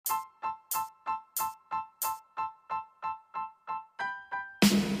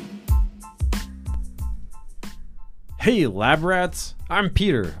Hey lab rats! I'm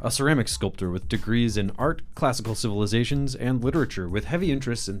Peter, a ceramic sculptor with degrees in art, classical civilizations, and literature with heavy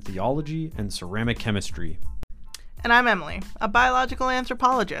interests in theology and ceramic chemistry. And I'm Emily, a biological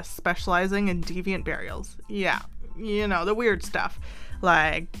anthropologist specializing in deviant burials. Yeah, you know, the weird stuff.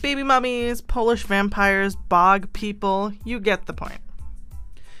 Like baby mummies, Polish vampires, bog people, you get the point.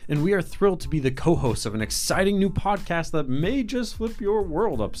 And we are thrilled to be the co-hosts of an exciting new podcast that may just flip your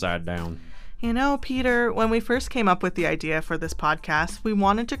world upside down. You know, Peter, when we first came up with the idea for this podcast, we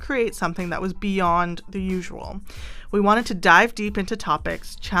wanted to create something that was beyond the usual. We wanted to dive deep into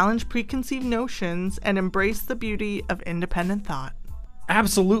topics, challenge preconceived notions, and embrace the beauty of independent thought.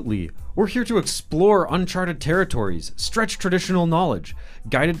 Absolutely! We're here to explore uncharted territories, stretch traditional knowledge,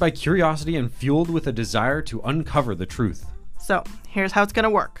 guided by curiosity and fueled with a desire to uncover the truth. So, here's how it's going to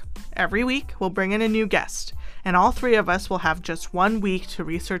work. Every week, we'll bring in a new guest, and all three of us will have just 1 week to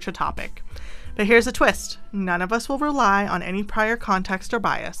research a topic. But here's a twist. None of us will rely on any prior context or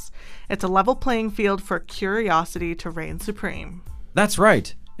bias. It's a level playing field for curiosity to reign supreme. That's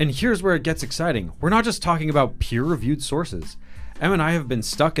right. And here's where it gets exciting. We're not just talking about peer-reviewed sources. Em and I have been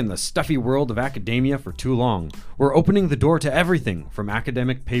stuck in the stuffy world of academia for too long. We're opening the door to everything from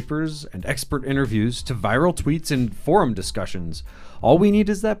academic papers and expert interviews to viral tweets and forum discussions. All we need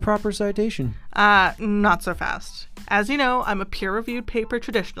is that proper citation. Not so fast. As you know, I'm a peer-reviewed paper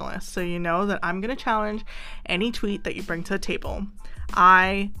traditionalist, so you know that I'm going to challenge any tweet that you bring to the table.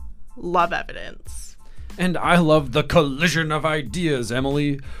 I love evidence. And I love the collision of ideas,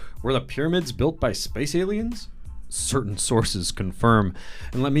 Emily. Were the pyramids built by space aliens? Certain sources confirm.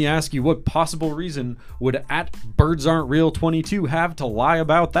 And let me ask you, what possible reason would @BirdsAren'tReal22 have to lie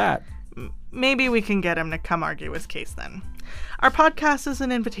about that? Maybe we can get him to come argue his case then. Our podcast is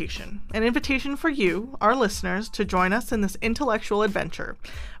an invitation for you, our listeners, to join us in this intellectual adventure.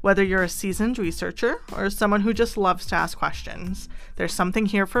 Whether you're a seasoned researcher or someone who just loves to ask questions, there's something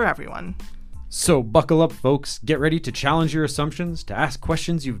here for everyone. So buckle up, folks. Get ready to challenge your assumptions, to ask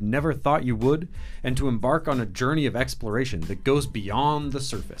questions you've never thought you would, and to embark on a journey of exploration that goes beyond the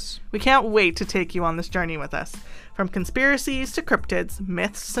surface. We can't wait to take you on this journey with us. From conspiracies to cryptids,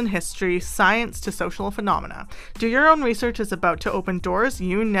 myths and history, science to social phenomena. Do your own research is about to open doors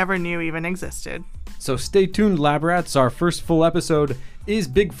you never knew even existed. So stay tuned, lab rats. Our first full episode, Is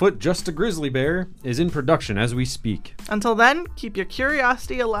Bigfoot Just a Grizzly Bear?, is in production as we speak. Until then, keep your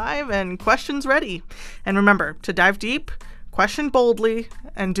curiosity alive and questions ready. And remember, to dive deep, question boldly,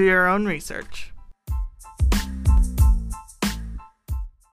 and do your own research.